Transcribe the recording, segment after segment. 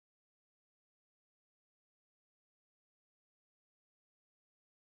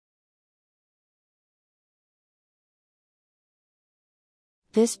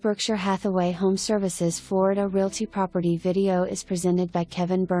This Berkshire Hathaway HomeServices Florida Realty property video is presented by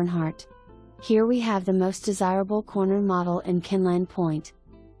Kevin Bernhardt. Here we have the most desirable corner model in Kenland Pointe.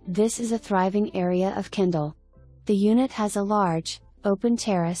 This is a thriving area of Kendall. The unit has a large, open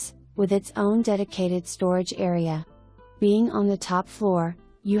terrace, with its own dedicated storage area. Being on the top floor,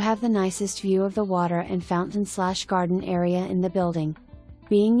 you have the nicest view of the water and fountain/garden area in the building.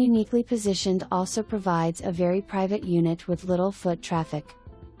 Being uniquely positioned also provides a very private unit with little foot traffic.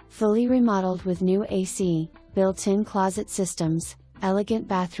 Fully remodeled with new AC, built-in closet systems, elegant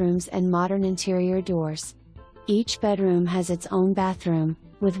bathrooms and modern interior doors. Each bedroom has its own bathroom,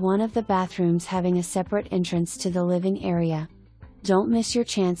 with one of the bathrooms having a separate entrance to the living area. Don't miss your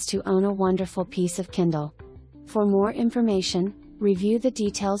chance to own a wonderful piece of Kendall. For more information, review the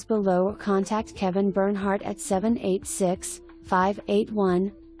details below or contact Kevin Bernhardt at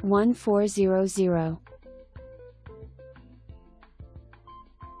 786-581-1400.